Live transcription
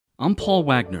I'm Paul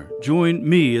Wagner. Join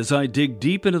me as I dig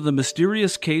deep into the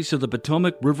mysterious case of the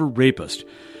Potomac River rapist.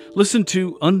 Listen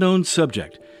to Unknown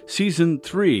Subject, Season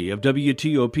 3 of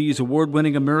WTOP's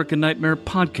award-winning American Nightmare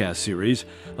podcast series,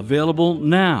 available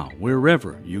now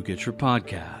wherever you get your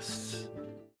podcasts.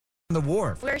 The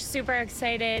Wharf. We're super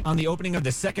excited. On the opening of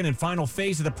the second and final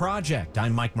phase of the project,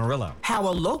 I'm Mike Murillo. How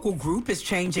a local group is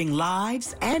changing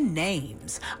lives and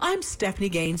names. I'm Stephanie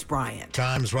Gaines Bryant.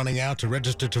 Time's running out to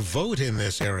register to vote in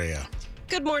this area.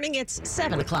 Good morning, it's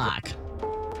 7 o'clock.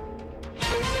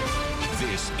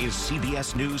 This is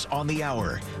CBS News on the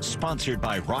Hour, sponsored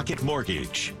by Rocket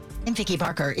Mortgage. I'm Vicki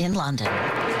Barker in London.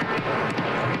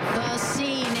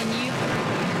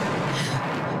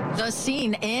 The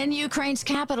scene in Ukraine's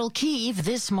capital, Kyiv,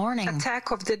 this morning.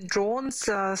 Attack of the drones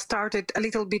started a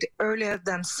little bit earlier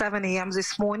than 7 a.m.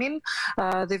 this morning.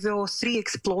 There were 3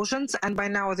 explosions, and by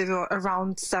now there were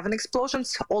around 7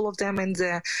 explosions, all of them in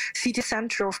the city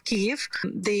center of Kyiv.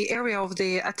 The area of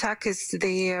the attack is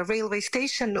the railway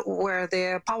station where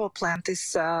the power plant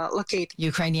is located.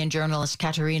 Ukrainian journalist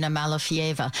Katerina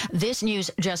Malafieva. This news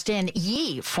just in.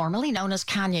 Ye, formerly known as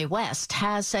Kanye West,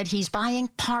 has said he's buying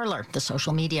Parler, the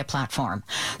social media platform.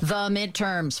 The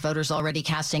midterms, voters already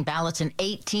casting ballots in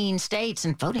 18 states,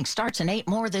 and voting starts in 8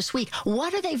 more this week.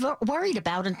 What are they worried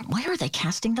about, and where are they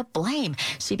casting the blame?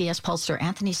 CBS pollster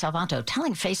Anthony Salvanto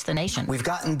telling Face the Nation. We've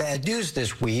gotten bad news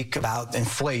this week about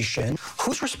inflation.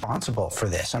 Who's responsible for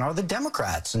this? And are the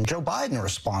Democrats and Joe Biden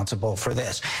responsible for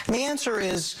this? And the answer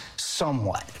is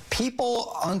somewhat.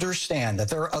 People understand that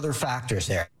there are other factors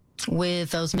there. With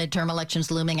those midterm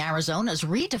elections looming, Arizona's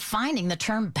redefining the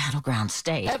term battleground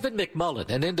state. Evan McMullin,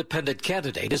 an independent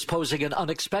candidate, is posing an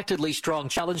unexpectedly strong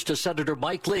challenge to Senator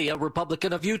Mike Lee, a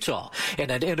Republican of Utah.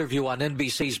 In an interview on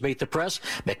NBC's Meet the Press,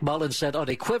 McMullin said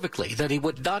unequivocally that he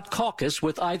would not caucus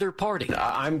with either party.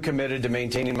 I'm committed to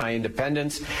maintaining my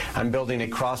independence. I'm building a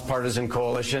cross-partisan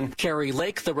coalition. Kari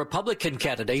Lake, the Republican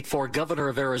candidate for governor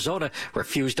of Arizona,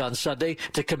 refused on Sunday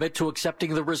to commit to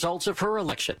accepting the results of her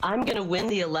election. I'm going to win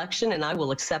the election, and I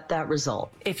will accept that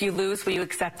result. If you lose, will you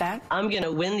accept that? I'm going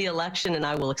to win the election, and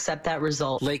I will accept that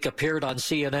result. Lake appeared on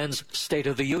CNN's State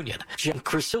of the Union. Jim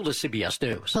Krasula, CBS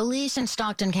News. Police in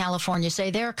Stockton, California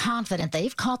say they're confident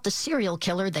they've caught the serial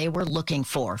killer they were looking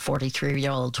for.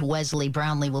 43-year-old Wesley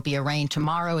Brownlee will be arraigned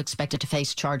tomorrow, expected to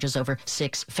face charges over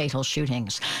 6 fatal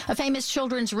shootings. A famous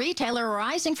children's retailer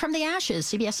rising from the ashes.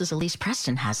 CBS's Elise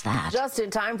Preston has that. Just in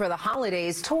time for the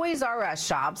holidays, Toys R Us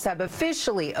shops have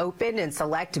officially opened in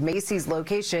select Macy's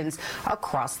locations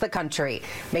across the country.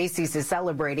 Macy's is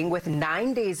celebrating with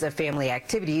 9 days of family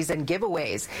activities and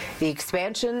giveaways. The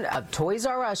expansion of Toys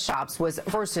R Us shops was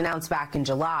first announced back in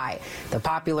July. The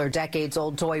popular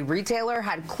decades-old toy retailer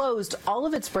had closed all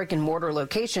of its brick-and-mortar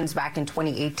locations back in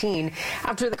 2018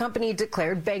 after the company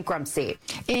declared bankruptcy.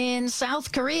 In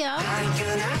South Korea,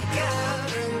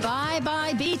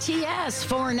 bye-bye BTS.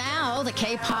 For now, the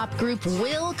K-pop group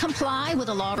will comply with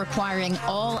a law requiring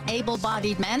all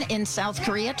able-bodied men in South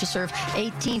Korea to serve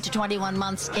 18 to 21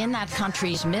 months in that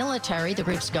country's military. The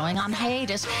group's going on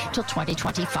hiatus till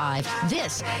 2025.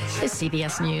 This is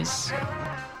CBS News.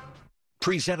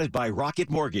 Presented by Rocket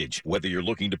Mortgage. Whether you're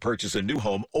looking to purchase a new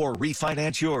home or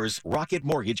refinance yours, Rocket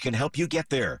Mortgage can help you get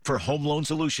there. For home loan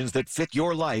solutions that fit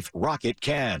your life, Rocket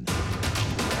can.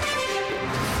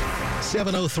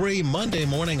 7:03 Monday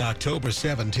morning, October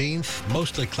 17th.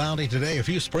 Mostly cloudy today. A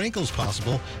few sprinkles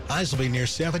possible. Highs will be near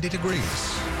 70 degrees.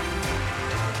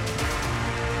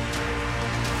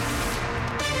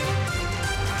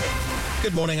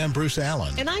 Good morning, I'm Bruce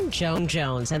Allen. And I'm Joan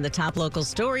Jones. And the top local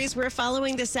stories we're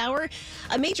following this hour.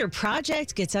 A major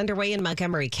project gets underway in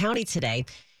Montgomery County today.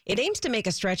 It aims to make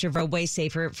a stretch of roadway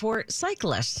safer for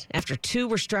cyclists after 2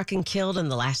 were struck and killed in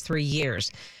the last 3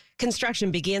 years.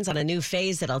 Construction begins on a new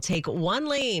phase that'll take 1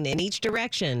 lane in each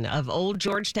direction of Old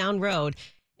Georgetown Road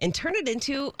and turn it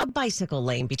into a bicycle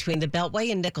lane between the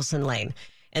Beltway and Nicholson Lane.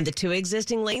 And the 2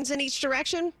 existing lanes in each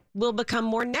direction will become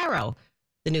more narrow.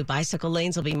 The new bicycle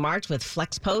lanes will be marked with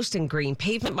flex post and green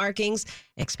pavement markings.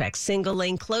 Expect single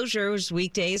lane closures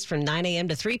weekdays from 9 a.m.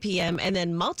 to 3 p.m. and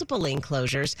then multiple lane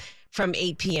closures from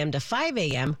 8 p.m. to 5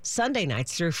 a.m. Sunday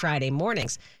nights through Friday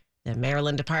mornings. The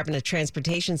Maryland Department of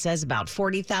Transportation says about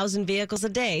 40,000 vehicles a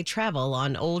day travel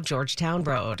on Old Georgetown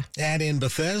Road. And in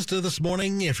Bethesda this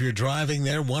morning, if you're driving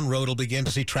there, one road will begin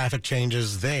to see traffic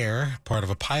changes there, part of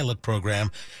a pilot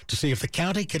program to see if the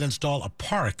county can install a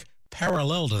park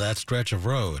parallel to that stretch of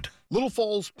road. Little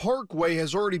Falls Parkway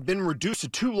has already been reduced to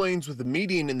 2 lanes with a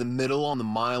median in the middle on the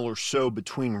mile or so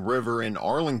between River and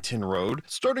Arlington Road.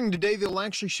 Starting today, they'll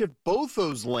actually shift both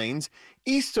those lanes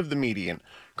east of the median,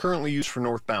 currently used for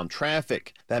northbound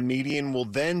traffic. That median will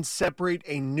then separate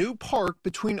a new park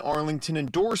between Arlington and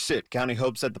Dorset. County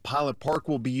hopes that the pilot park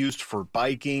will be used for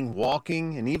biking,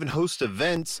 walking, and even host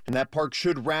events, and that park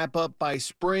should wrap up by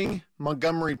spring.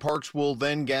 Montgomery Parks will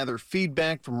then gather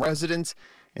feedback from residents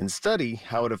and study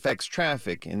how it affects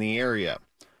traffic in the area.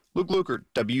 Luke Lukert,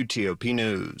 WTOP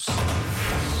News.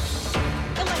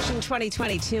 Election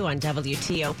 2022 on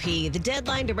WTOP. The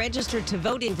deadline to register to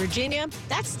vote in Virginia,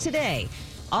 that's today.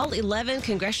 All 11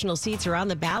 congressional seats are on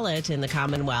the ballot in the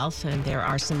Commonwealth, and there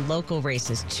are some local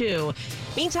races, too.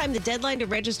 Meantime, the deadline to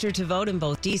register to vote in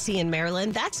both D.C. and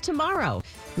Maryland, that's tomorrow.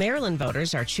 Maryland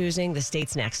voters are choosing the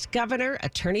state's next governor,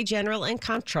 attorney general, and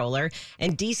comptroller,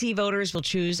 and D.C. voters will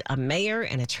choose a mayor,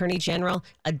 an attorney general,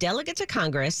 a delegate to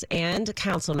Congress, and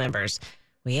council members.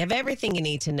 We have everything you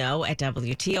need to know at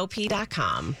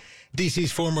WTOP.com.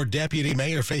 D.C.'s former deputy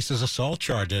mayor faces assault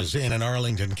charges in an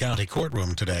Arlington County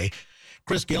courtroom today.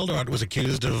 Chris Geldart was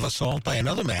accused of assault by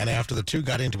another man after the two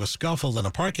got into a scuffle in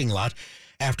a parking lot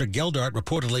after Geldart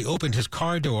reportedly opened his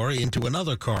car door into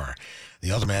another car.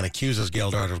 The other man accuses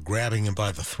Geldart of grabbing him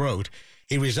by the throat.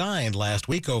 He resigned last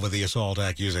week over the assault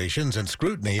accusations and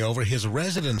scrutiny over his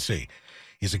residency.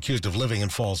 He's accused of living in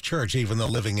Falls Church, even though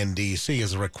living in D.C.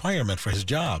 is a requirement for his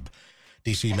job.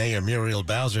 D.C. Mayor Muriel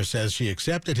Bowser says she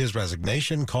accepted his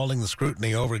resignation, calling the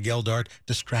scrutiny over Geldart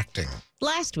distracting.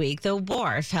 Last week, the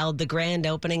Wharf held the grand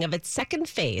opening of its second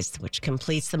phase, which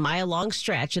completes the mile-long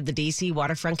stretch of the D.C.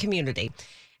 waterfront community.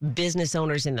 Business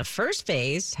owners in the first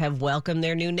phase have welcomed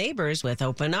their new neighbors with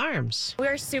open arms.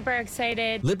 We're super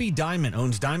excited. Libby Diamond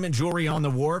owns Diamond Jewelry on the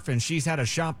Wharf, and she's had a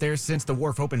shop there since the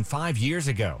Wharf opened 5 years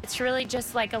ago. It's really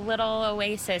just like a little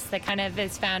oasis that kind of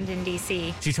is found in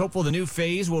D.C. She's hopeful the new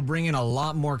phase will bring in a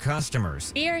lot more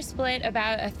customers. We are split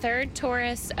about a third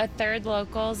tourists, a third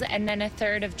locals, and then a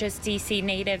third of just D.C.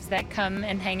 natives that come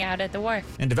and hang out at the Wharf.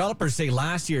 And developers say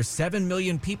last year 7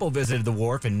 million people visited the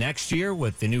Wharf, and next year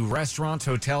with the new restaurants,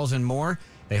 hotels, and more,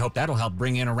 they hope that'll help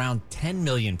bring in around 10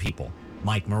 million people.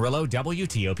 Mike Murillo,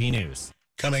 WTOP News.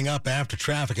 Coming up after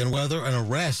traffic and weather, an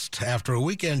arrest after a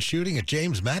weekend shooting at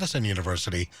James Madison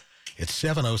University. It's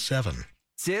 7:07.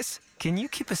 Sis, can you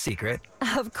keep a secret?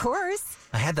 Of course.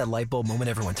 I had that light bulb moment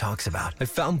everyone talks about. I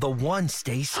found the one,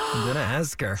 Stace. I'm gonna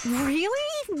ask her. Really?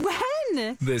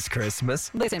 When? This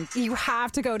Christmas. Listen, you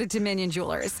have to go to Dominion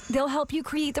Jewelers. They'll help you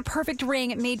create the perfect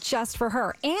ring made just for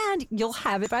her, and you'll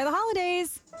have it by the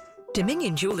holidays.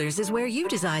 Dominion Jewelers is where you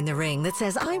design the ring that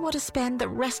says, I want to spend the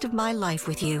rest of my life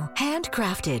with you.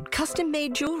 Handcrafted,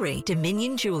 custom-made jewelry.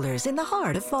 Dominion Jewelers in the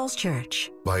heart of Falls Church.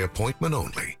 By appointment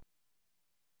only.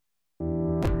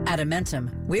 At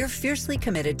Amentum, we're fiercely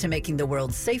committed to making the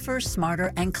world safer,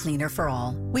 smarter, and cleaner for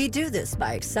all. We do this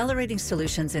by accelerating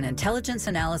solutions in intelligence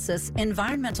analysis,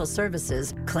 environmental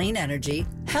services, clean energy,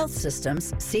 health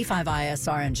systems,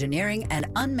 C5ISR engineering, and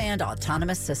unmanned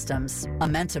autonomous systems.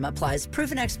 Amentum applies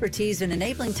proven expertise in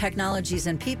enabling technologies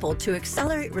and people to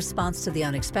accelerate response to the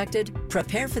unexpected,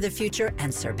 prepare for the future,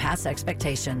 and surpass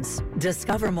expectations.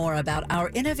 Discover more about our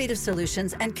innovative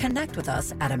solutions and connect with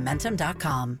us at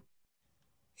Amentum.com.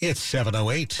 It's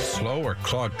 7:08. Slow or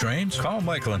clogged drains? Call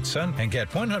Michael & Son and get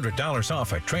 $100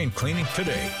 off at drain cleaning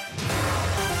today.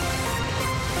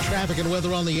 Traffic and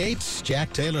weather on the 8s.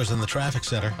 Jack Taylor's in the traffic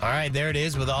center. All right, there it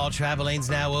is with all travel lanes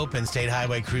now open. State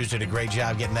Highway crews did a great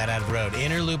job getting that out of the road.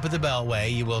 Inner loop of the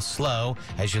Beltway, you will slow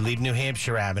as you leave New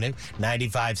Hampshire Avenue.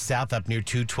 95 south up near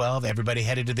 212. Everybody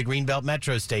headed to the Greenbelt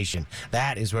Metro Station.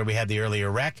 That is where we had the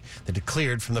earlier wreck that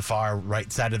cleared from the far right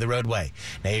side of the roadway.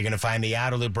 Now you're going to find the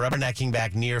outer loop rubbernecking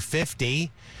back near 50.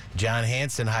 John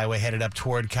Hanson Highway headed up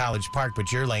toward College Park, but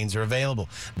your lanes are available.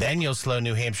 Then you'll slow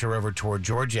New Hampshire over toward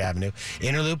George Avenue.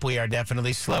 Inner loop, we are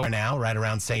definitely slower now, right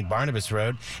around St. Barnabas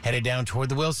Road, headed down toward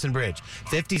the Wilson Bridge.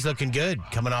 50's looking good,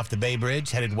 coming off the Bay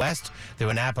Bridge, headed west through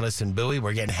Annapolis and Bowie.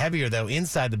 We're getting heavier, though,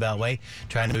 inside the Beltway,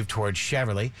 trying to move towards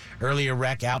Cheverly. Earlier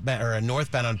wreck outbound or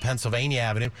northbound on Pennsylvania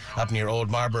Avenue, up near Old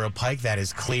Marlboro Pike. That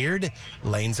is cleared.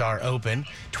 Lanes are open.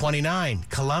 29,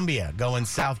 Columbia, going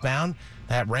southbound.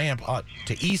 That ramp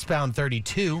to eastbound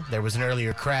 32, there was an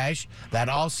earlier crash. That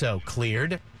also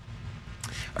cleared.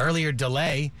 Earlier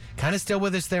delay, kind of still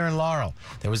with us there in Laurel.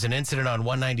 There was an incident on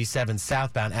 197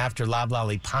 southbound after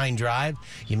Loblolly Pine Drive.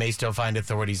 You may still find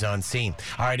authorities on scene.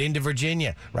 All right, into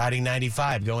Virginia, riding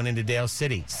 95 going into Dale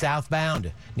City.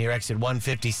 Southbound near exit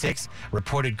 156,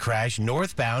 reported crash.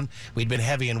 Northbound, we'd been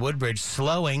heavy in Woodbridge,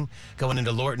 slowing going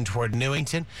into Lorton toward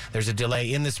Newington. There's a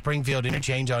delay in the Springfield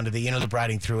interchange onto the inner loop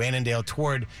riding through Annandale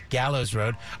toward Gallows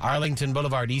Road. Arlington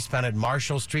Boulevard eastbound at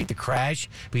Marshall Street, the crash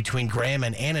between Graham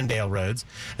and Annandale Roads.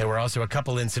 There were also a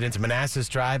couple incidents. Manassas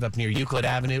Drive up near Euclid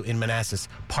Avenue in Manassas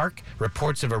Park,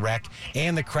 reports of a wreck,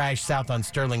 and the crash south on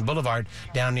Sterling Boulevard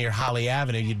down near Holly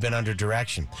Avenue. You'd been under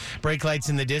direction. Brake lights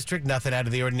in the district, nothing out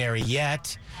of the ordinary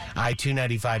yet.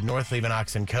 I-295 north leaving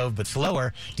Oxon Cove, but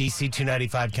slower.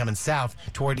 DC-295 coming south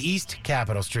toward East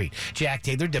Capitol Street. Jack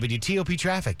Taylor, WTOP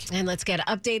Traffic. And let's get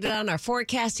updated on our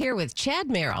forecast here with Chad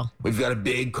Merrill. We've got a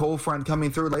big cold front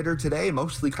coming through later today.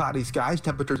 Mostly cloudy skies,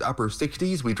 temperatures upper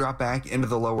 60s. We drop back into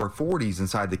the lower 40s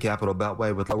inside the Capitol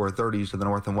Beltway with lower 30s to the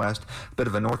north and west. A bit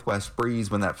of a northwest breeze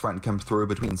when that front comes through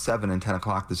between 7 and 10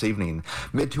 o'clock this evening.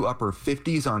 Mid to upper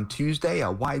 50s on Tuesday.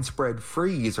 A widespread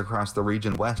freeze across the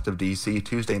region west of D.C.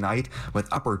 Tuesday night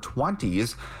with upper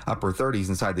 20s, upper 30s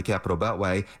inside the Capitol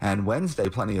Beltway. And Wednesday,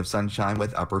 plenty of sunshine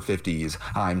with upper 50s.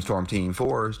 I'm Storm Team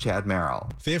 4's Chad Merrill.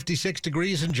 56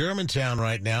 degrees in Germantown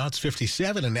right now. It's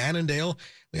 57 in Annandale.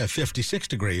 We have 56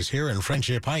 degrees here in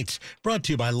Friendship Heights. Brought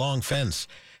to you by Long Fence.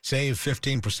 Save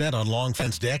 15% on Long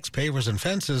Fence decks, pavers, and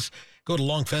fences. Go to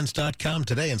longfence.com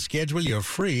today and schedule your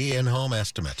free in-home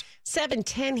estimate.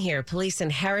 7:10 here. Police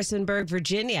in Harrisonburg,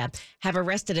 Virginia, have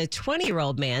arrested a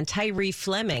 20-year-old man, Tyree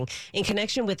Fleming, in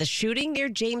connection with a shooting near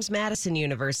James Madison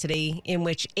University in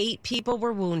which 8 people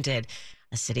were wounded.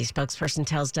 A city spokesperson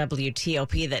tells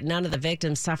WTOP that none of the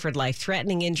victims suffered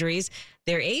life-threatening injuries.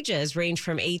 Their ages range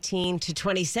from 18 to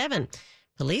 27.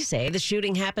 Police say the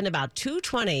shooting happened about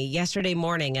 2:20 yesterday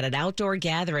morning at an outdoor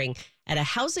gathering at a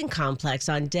housing complex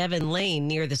on Devon Lane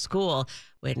near the school.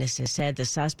 Witnesses said the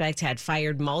suspect had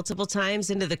fired multiple times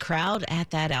into the crowd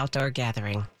at that outdoor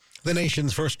gathering. The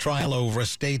nation's first trial over a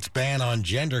state's ban on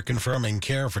gender-confirming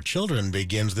care for children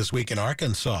begins this week in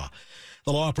Arkansas.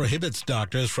 The law prohibits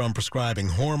doctors from prescribing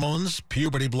hormones,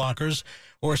 puberty blockers,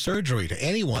 or surgery to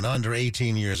anyone under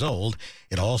 18 years old.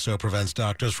 It also prevents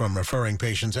doctors from referring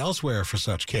patients elsewhere for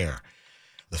such care.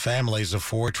 The families of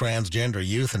 4 transgender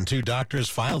youth and 2 doctors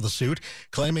filed the suit,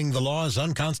 claiming the law is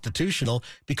unconstitutional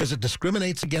because it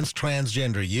discriminates against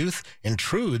transgender youth,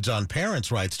 intrudes on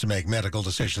parents' rights to make medical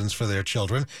decisions for their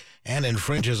children, and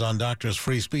infringes on doctors'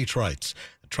 free speech rights.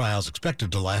 The trial is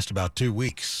expected to last about 2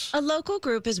 weeks. A local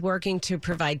group is working to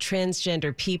provide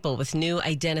transgender people with new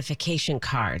identification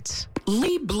cards.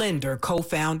 Lee Blender,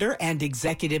 co-founder and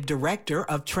executive director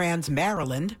of Trans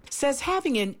Maryland, says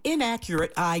having an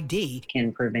inaccurate ID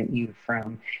can prevent you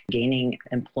from gaining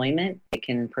employment. It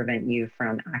can prevent you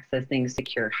from accessing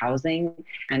secure housing,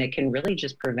 and it can really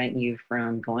just prevent you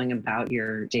from going about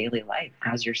your daily life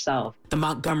as yourself. The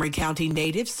Montgomery County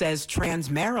native says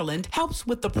Trans Maryland helps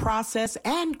with the process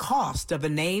and cost of a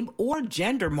name or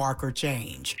gender marker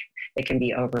change. It can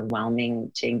be overwhelming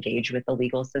to engage with the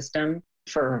legal system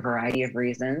for a variety of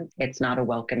reasons. It's not a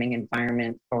welcoming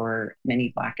environment for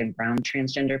many Black and brown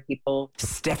transgender people.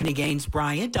 Stephanie Gaines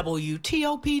Bryant,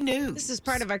 WTOP News. This is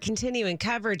part of our continuing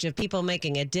coverage of people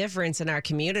making a difference in our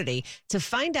community. To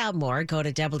find out more, go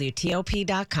to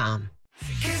WTOP.com.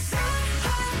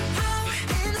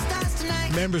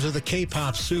 Members of the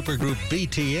K-pop supergroup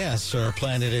BTS are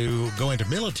planning to go into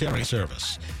military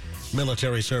service.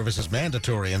 Military service is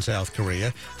mandatory in South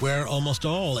Korea, where almost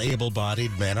all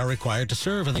able-bodied men are required to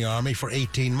serve in the Army for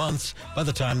 18 months by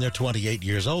the time they're 28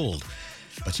 years old.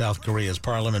 But South Korea's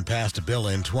parliament passed a bill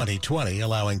in 2020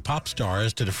 allowing pop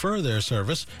stars to defer their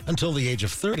service until the age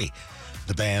of 30.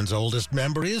 The band's oldest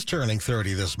member is turning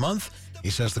 30 this month. He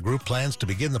says the group plans to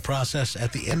begin the process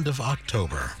at the end of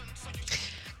October.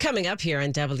 Coming up here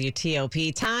on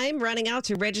WTOP, time running out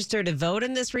to register to vote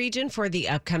in this region for the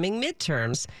upcoming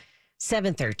midterms.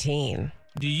 7:13.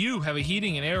 Do you have a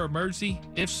heating and air emergency?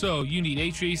 If so, you need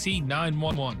HVAC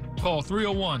 911. Call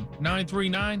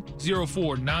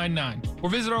 301-939-0499 or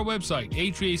visit our website,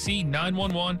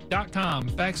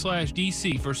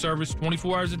 hvac911.com/DC for service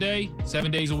 24 hours a day, 7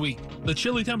 days a week. The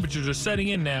chilly temperatures are setting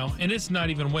in now, and it's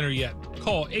not even winter yet.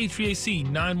 Call HVAC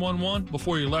 911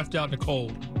 before you're left out in the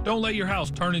cold. Don't let your house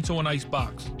turn into an ice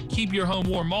box. Keep your home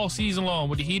warm all season long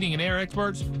with the heating and air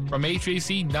experts from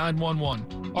HVAC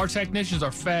 911. Our technicians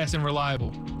are fast and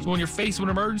reliable, so when you're faced with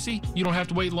an emergency, you don't have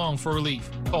to wait long for relief.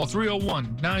 Call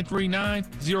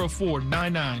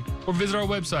 301-939-0499 or visit our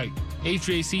website,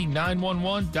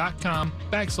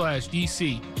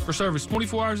 hvac911.com/DC for service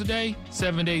 24 hours a day,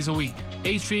 7 days a week.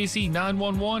 HVAC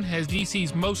 911 has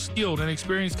DC's most skilled and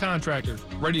experienced contractors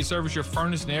ready to service your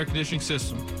furnace and air conditioning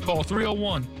system. Call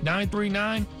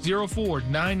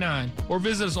 301-939-0499 or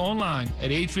visit us online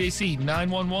at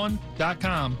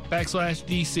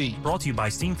HVAC911.com/DC. Brought to you by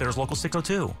Steamfitters Local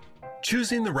 602.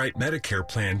 Choosing the right Medicare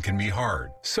plan can be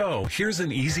hard. So here's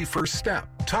an easy first step.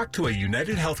 Talk to a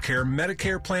United Healthcare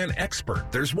Medicare plan expert.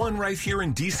 There's one right here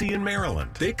in DC and Maryland.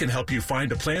 They can help you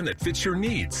find a plan that fits your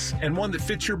needs and one that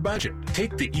fits your budget.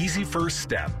 Take the easy first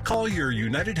step. Call your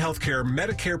United Healthcare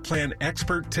Medicare plan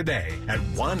expert today at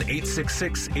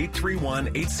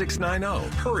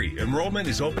 1-866-831-8690. Hurry, enrollment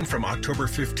is open from October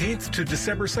 15th to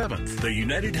December 7th. The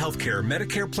United Healthcare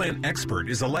Medicare plan expert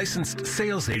is a licensed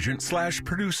sales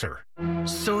agent/producer.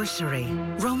 Sorcery,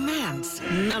 romance,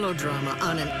 melodrama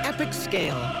on an epic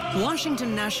scale.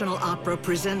 Washington National Opera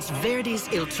presents Verdi's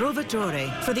Il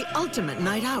Trovatore for the ultimate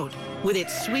night out. With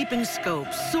its sweeping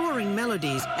scope, soaring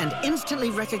melodies, and instantly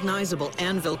recognizable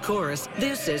anvil chorus,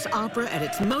 this is opera at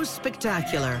its most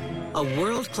spectacular. A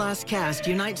world-class cast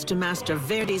unites to master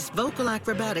Verdi's vocal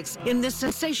acrobatics in this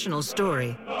sensational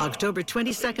story. October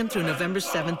 22nd through November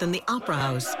 7th in the Opera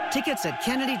House. Tickets at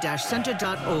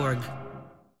kennedy-center.org.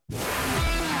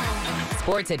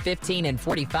 Sports at 15 and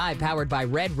 45, powered by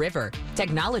Red River.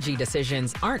 Technology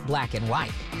decisions aren't black and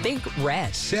white. Think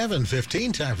red.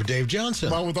 7:15, time for Dave Johnson.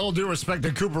 Well, with all due respect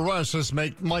to Cooper Rush, this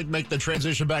might make the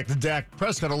transition back to Dak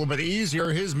Prescott a little bit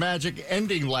easier. His magic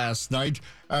ending last night.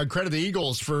 Credit the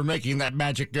Eagles for making that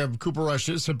magic of Cooper Rush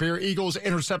disappear. Eagles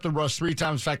intercepted Rush 3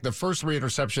 times. In fact, the first 3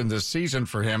 interceptions this season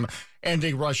for him,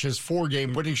 ending Rush's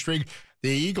 4-game winning streak. The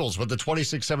Eagles with the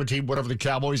 26-17 win over the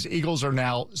Cowboys. Eagles are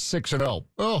now 6-0.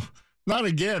 Oh, not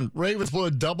again. Ravens blew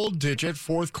a double-digit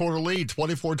fourth-quarter lead,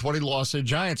 24-20 loss to the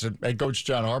Giants. And head coach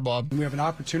John Harbaugh. We have an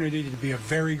opportunity to be a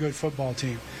very good football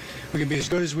team. We can be as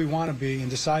good as we want to be and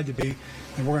decide to be,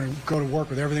 and we're going to go to work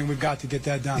with everything we've got to get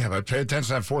that done. Yeah, but pay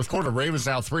attention to that fourth quarter. Ravens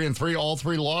now 3-3. All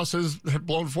 3 losses have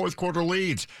blown fourth-quarter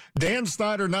leads. Dan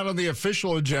Snyder not on the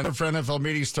official agenda for NFL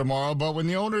meetings tomorrow, but when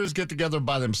the owners get together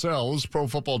by themselves, Pro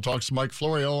Football Talk's Mike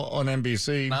Florio on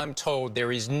NBC. I'm told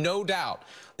there is no doubt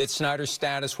that Snyder's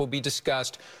status will be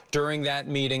discussed during that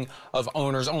meeting of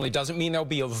owners only. Doesn't mean there'll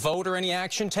be a vote or any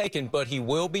action taken, but he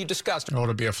will be discussed. Oh,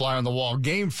 to be a fly on the wall.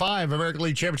 Game 5, American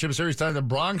League Championship Series down in the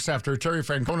Bronx after Terry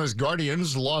Francona's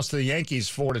Guardians lost to the Yankees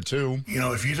 4-2. You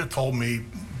know, if you'd have told me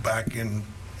back in,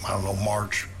 I don't know,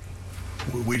 March,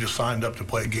 we just signed up to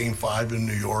play Game 5 in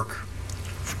New York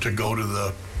to go to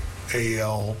the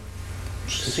AL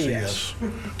CS.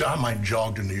 I might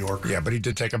jog to New York. Yeah, but he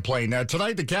did take a plane.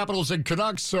 Tonight, the Capitals and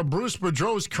Canucks, Bruce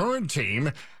Boudreau's current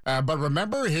team. But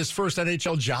remember, his first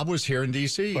NHL job was here in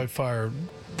D.C. By far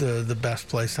the best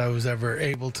place I was ever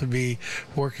able to be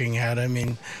working at. I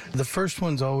mean, the first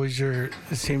one's always it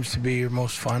seems to be your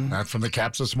most fun. That's from the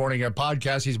Caps This Morning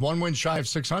podcast. He's 1 win shy of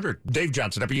 600. Dave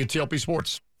Johnson, WTOP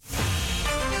Sports.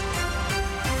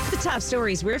 Top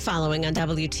stories we're following on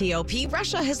WTOP.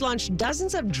 Russia has launched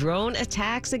dozens of drone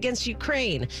attacks against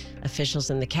Ukraine. Officials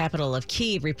in the capital of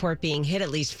Kyiv report being hit at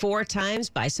least 4 times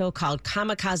by so-called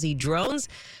kamikaze drones.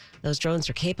 Those drones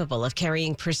are capable of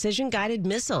carrying precision-guided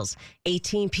missiles.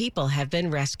 18 people have been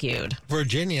rescued.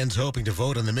 Virginians hoping to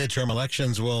vote in the midterm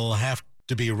elections will have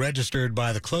to be registered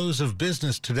by the close of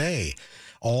business today.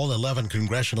 All 11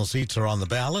 congressional seats are on the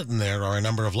ballot, and there are a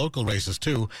number of local races,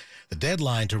 too. The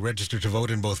deadline to register to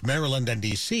vote in both Maryland and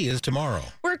D.C. is tomorrow.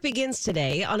 Work begins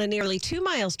today on a nearly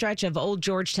 2-mile stretch of Old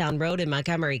Georgetown Road in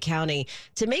Montgomery County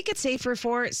to make it safer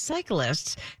for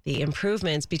cyclists. The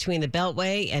improvements between the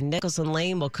Beltway and Nicholson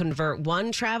Lane will convert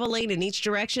one travel lane in each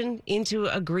direction into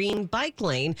a green bike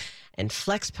lane and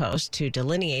flex posts to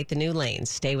delineate the new lanes.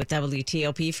 Stay with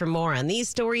WTOP for more on these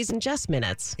stories in just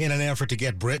minutes. In an effort to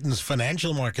get Britain's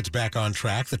financial markets back on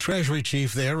track, the Treasury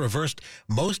chief there reversed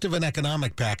most of an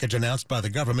economic package announced by the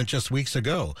government just weeks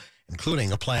ago,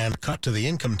 including a planned cut to the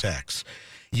income tax.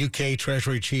 UK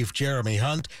Treasury Chief Jeremy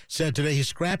Hunt said today he's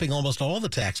scrapping almost all the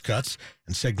tax cuts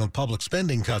and signaled public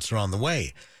spending cuts are on the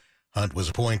way. Hunt was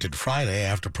appointed Friday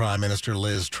after Prime Minister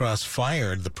Liz Truss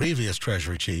fired the previous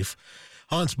Treasury chief.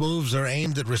 Hunt's moves are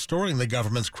aimed at restoring the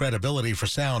government's credibility for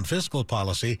sound fiscal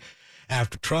policy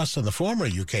after Truss and the former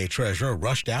UK Treasurer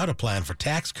rushed out a plan for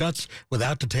tax cuts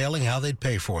without detailing how they'd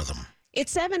pay for them.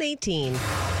 It's 7:18.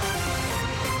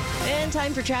 And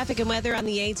time for traffic and weather on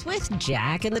the 8s with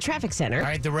Jack in the traffic center. All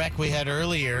right, the wreck we had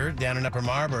earlier down in Upper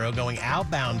Marlboro going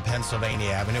outbound Pennsylvania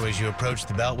Avenue as you approach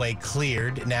the Beltway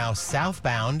cleared. Now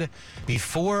southbound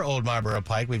before Old Marlboro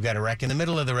Pike, we've got a wreck in the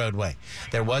middle of the roadway.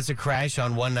 There was a crash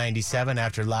on 197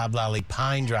 after Loblolly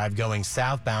Pine Drive going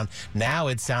southbound. Now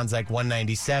it sounds like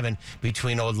 197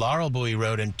 between Old Laurel Bowie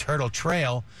Road and Turtle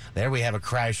Trail. There we have a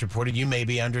crash reported. You may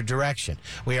be under direction.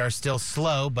 We are still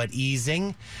slow but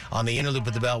easing on the inner loop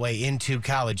of the Beltway into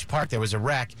College Park. There was a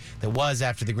wreck that was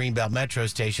after the Greenbelt Metro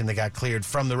Station that got cleared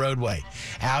from the roadway.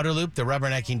 Outer loop, the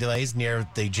rubbernecking delays near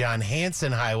the John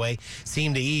Hanson Highway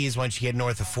seem to ease once you get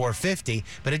north of 450,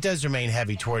 but it does remain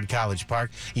heavy toward College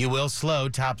Park. You will slow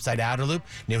topside outer loop,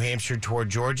 New Hampshire toward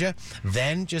Georgia,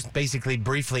 then just basically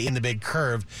briefly in the big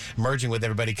curve, merging with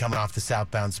everybody coming off the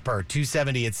southbound spur.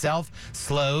 270 itself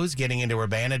slows getting into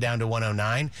Urbana down to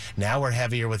 109. Now we're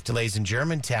heavier with delays in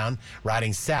Germantown,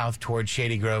 riding south toward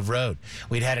Shady Grove Road.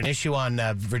 We'd had an issue on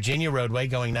Virginia Roadway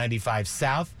going 95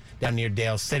 south down near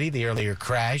Dale City, the earlier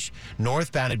crash.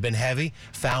 Northbound had been heavy.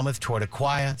 Falmouth toward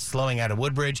Aquia, slowing out of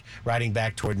Woodbridge, riding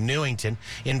back toward Newington.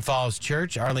 In Falls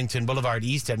Church, Arlington Boulevard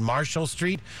east at Marshall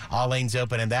Street. All lanes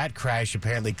open, and that crash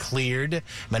apparently cleared.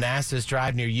 Manassas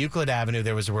Drive near Euclid Avenue,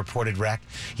 there was a reported wreck.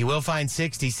 You will find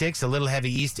 66, a little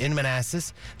heavy east in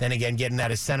Manassas. Then again, getting out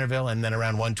of Centerville, and then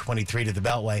around 123 to the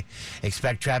Beltway.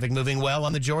 Expect traffic moving well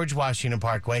on the George Washington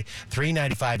Parkway.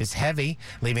 395 is heavy,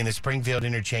 leaving the Springfield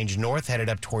interchange north, headed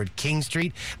up toward King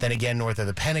Street. Then again, north of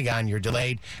the Pentagon, you're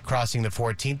delayed crossing the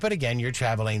 14th, but again, your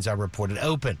travel lanes are reported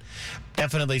open.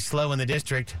 Definitely slow in the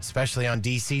district, especially on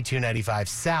DC 295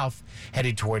 south,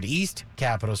 headed toward East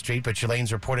Capitol Street, but your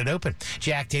lanes reported open.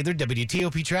 Jack Taylor,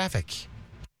 WTOP Traffic.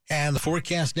 And the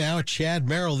forecast now, Chad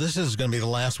Merrill, this is going to be the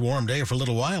last warm day for a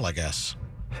little while, I guess.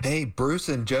 Hey, Bruce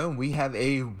and Joan, we have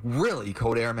a really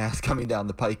cold air mass coming down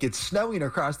the pike. It's snowing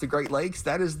across the Great Lakes.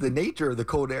 That is the nature of the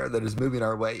cold air that is moving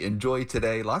our way. Enjoy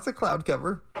today. Lots of cloud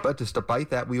cover, but despite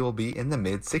that, we will be in the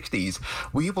mid-60s.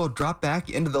 We will drop back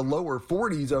into the lower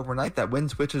 40s overnight. That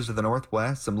wind switches to the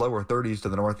northwest, some lower 30s to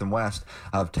the north and west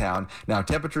of town. Now,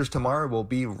 temperatures tomorrow will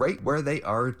be right where they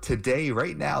are today,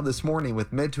 right now, this morning,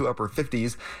 with mid to upper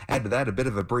 50s. Add to that a bit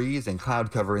of a breeze and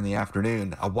cloud cover in the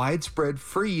afternoon. A widespread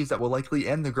freeze that will likely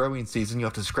end the growing season. You'll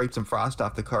have to scrape some frost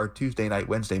off the car Tuesday night,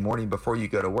 Wednesday morning before you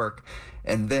go to work.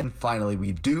 And then finally,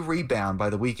 we do rebound by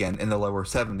the weekend in the lower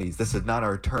 70s. This is not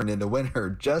our turn into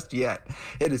winter just yet.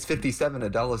 It is 57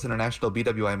 at Dulles International,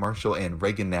 BWI Marshall, and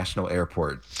Reagan National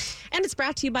Airport. And it's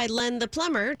brought to you by Len the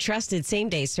Plumber, trusted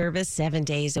same-day service 7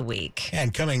 days a week.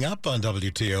 And coming up on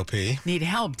WTOP. Need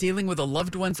help dealing with a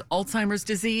loved one's Alzheimer's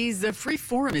disease? A free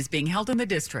forum is being held in the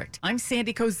district. I'm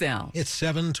Sandy Kozel. It's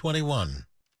 7:21.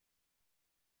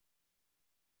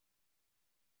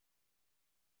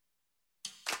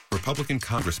 Republican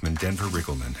Congressman Denver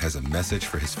Riggleman has a message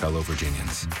for his fellow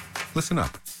Virginians. Listen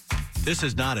up. This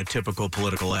is not a typical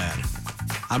political ad.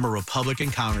 I'm a Republican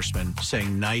congressman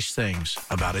saying nice things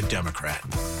about a Democrat,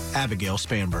 Abigail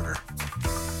Spanberger.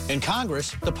 In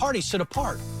Congress, the parties sit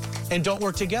apart and don't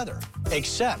work together,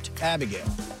 except Abigail.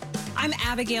 I'm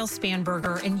Abigail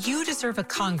Spanberger, and you deserve a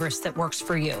Congress that works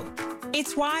for you.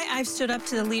 It's why I've stood up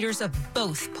to the leaders of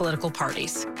both political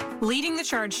parties, leading the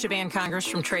charge to ban Congress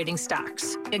from trading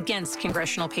stocks, against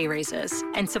congressional pay raises,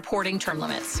 and supporting term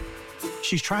limits.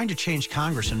 She's trying to change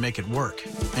Congress and make it work,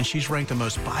 and she's ranked the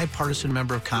most bipartisan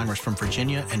member of Congress from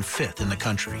Virginia and 5th in the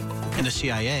country. In the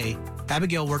CIA,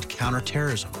 Abigail worked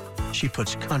counterterrorism. She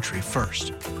puts country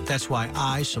first. That's why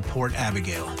I support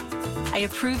Abigail. I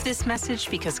approve this message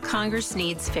because Congress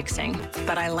needs fixing,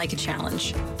 but I like a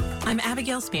challenge. I'm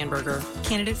Abigail Spanberger,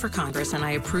 candidate for Congress, and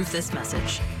I approve this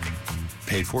message.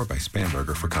 Paid for by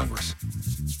Spanberger for Congress.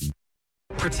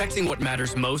 Protecting what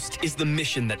matters most is the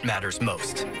mission that matters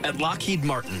most. At Lockheed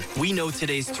Martin, we know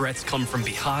today's threats come from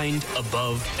behind,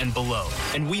 above, and below,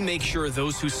 and we make sure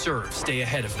those who serve stay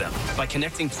ahead of them by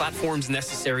connecting platforms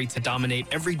necessary to dominate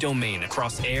every domain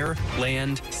across air,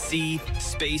 land, sea,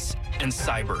 space, and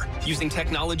cyber, using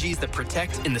technologies that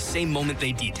protect in the same moment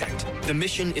they detect. The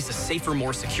mission is a safer,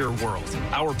 more secure world.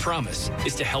 Our promise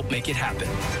is to help make it happen.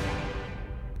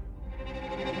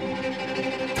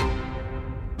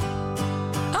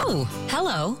 Oh,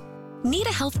 hello. Need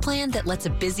a health plan that lets a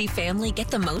busy family get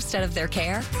the most out of their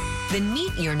care? Then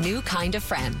meet your new kind of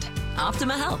friend,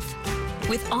 Optima Health.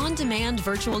 With on-demand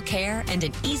virtual care and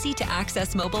an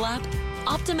easy-to-access mobile app,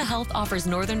 Optima Health offers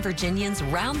Northern Virginians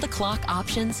round-the-clock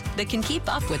options that can keep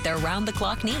up with their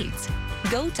round-the-clock needs.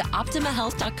 Go to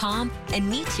OptimaHealth.com and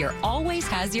meet your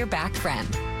always-has-your-back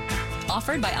friend.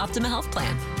 Offered by Optima Health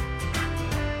Plan.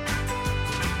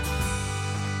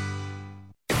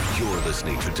 You're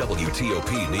listening to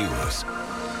WTOP News.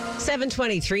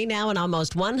 7:23 now, and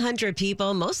almost 100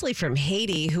 people, mostly from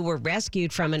Haiti, who were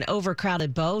rescued from an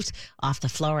overcrowded boat off the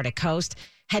Florida coast,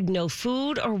 had no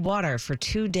food or water for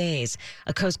 2 days.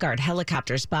 A Coast Guard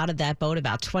helicopter spotted that boat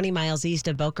about 20 miles east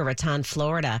of Boca Raton,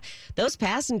 Florida. Those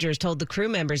passengers told the crew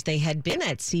members they had been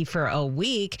at sea for a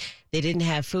week. They didn't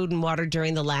have food and water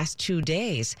during the last 2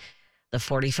 days. The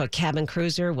 40-foot cabin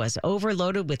cruiser was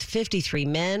overloaded with 53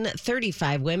 men,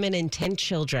 35 women, and 10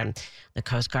 children. The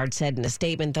Coast Guard said in a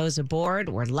statement those aboard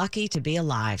were lucky to be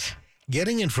alive.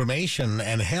 Getting information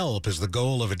and help is the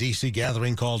goal of a D.C.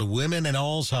 gathering called Women and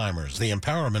Alzheimer's, the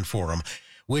Empowerment Forum,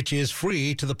 which is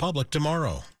free to the public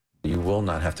tomorrow. You will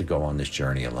not have to go on this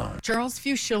journey alone. Charles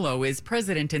Fuschillo is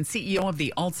president and CEO of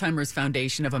the Alzheimer's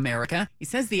Foundation of America. He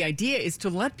says the idea is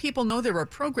to let people know there are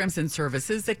programs and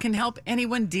services that can help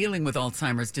anyone dealing with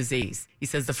Alzheimer's disease. He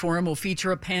says the forum will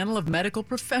feature a panel of medical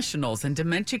professionals and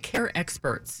dementia care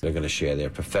experts. They're going to share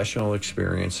their professional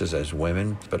experiences as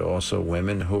women, but also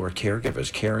women who are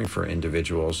caregivers, caring for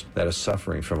individuals that are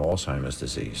suffering from Alzheimer's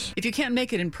disease. If you can't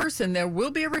make it in person, there will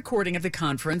be a recording of the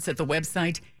conference at the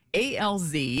website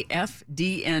alzfdn.org,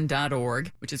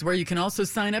 which is where you can also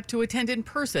sign up to attend in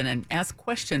person and ask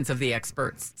questions of the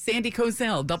experts. Sandy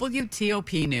Kozel,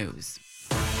 WTOP News.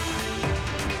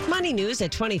 Money News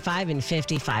at 25 and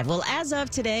 55. Well, as of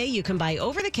today, you can buy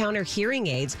over-the-counter hearing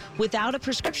aids without a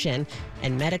prescription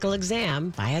and medical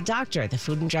exam by a doctor. The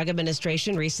Food and Drug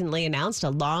Administration recently announced a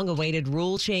long-awaited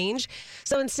rule change.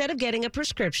 So instead of getting a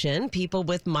prescription, people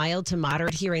with mild to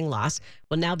moderate hearing loss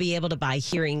will now be able to buy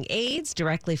hearing aids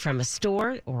directly from a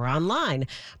store or online.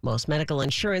 Most medical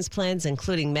insurance plans,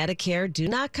 including Medicare, do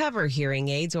not cover hearing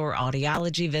aids or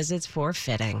audiology visits for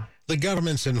fitting. The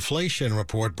government's inflation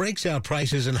report breaks out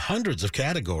prices in hundreds of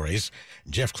categories.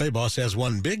 Jeff Claybaugh says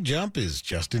one big jump is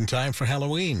just in time for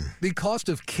Halloween. The cost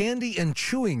of candy and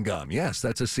chewing gum, yes,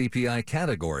 that's a CPI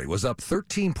category, was up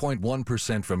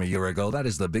 13.1% from a year ago. That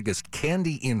is the biggest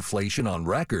candy inflation on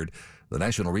record. The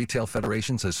National Retail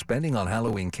Federation says spending on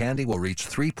Halloween candy will reach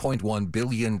 $3.1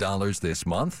 billion this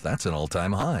month. That's an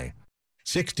all-time high.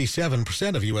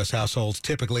 67% of U.S. households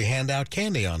typically hand out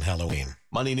candy on Halloween.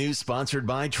 Money News sponsored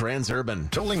by Transurban.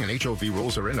 Tolling and HOV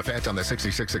rules are in effect on the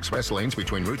 66 express lanes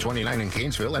between Route 29 and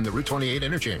Gainesville and the Route 28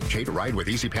 interchange. Hey to ride with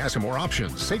Easy Pass and more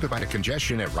options. Say goodbye to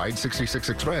congestion at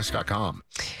ride66express.com.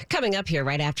 Coming up here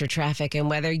right after traffic and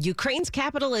weather, Ukraine's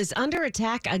capital is under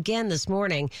attack again this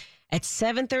morning. At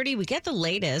 7:30, we get the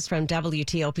latest from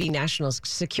WTOP National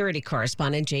Security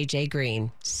Correspondent J.J.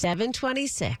 Green.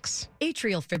 7:26.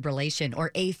 Atrial fibrillation, or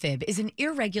AFib, is an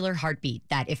irregular heartbeat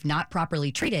that, if not properly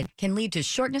treated, can lead to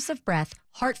shortness of breath,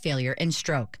 heart failure, and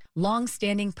stroke.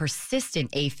 Long-standing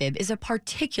persistent AFib is a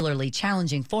particularly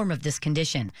challenging form of this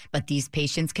condition, but these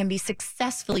patients can be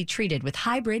successfully treated with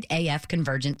hybrid AF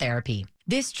convergent therapy.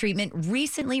 This treatment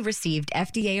recently received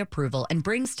FDA approval and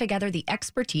brings together the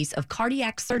expertise of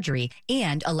cardiac surgery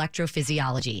and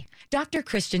electrophysiology. Dr.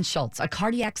 Christian Schultz, a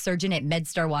cardiac surgeon at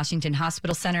MedStar Washington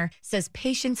Hospital Center, says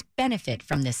patients benefit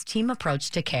from this team approach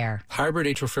to care. Hybrid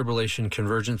atrial fibrillation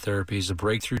convergent therapy is a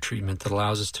breakthrough treatment that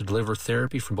allows us to deliver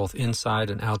therapy from both inside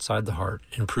and outside the heart,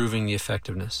 improving the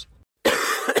effectiveness.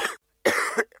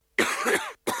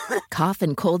 Cough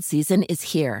and cold season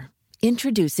is here.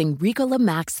 Introducing Ricola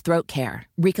Max Throat Care,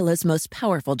 Ricola's most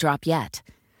powerful drop yet.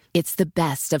 It's the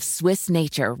best of Swiss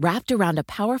nature wrapped around a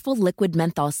powerful liquid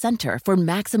menthol center for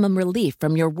maximum relief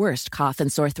from your worst cough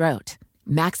and sore throat.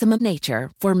 Maximum nature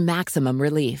for maximum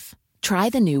relief. Try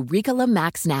the new Ricola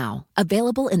Max now,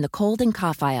 available in the cold and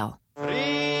cough aisle.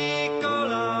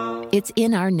 Ricola. It's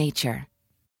in our nature.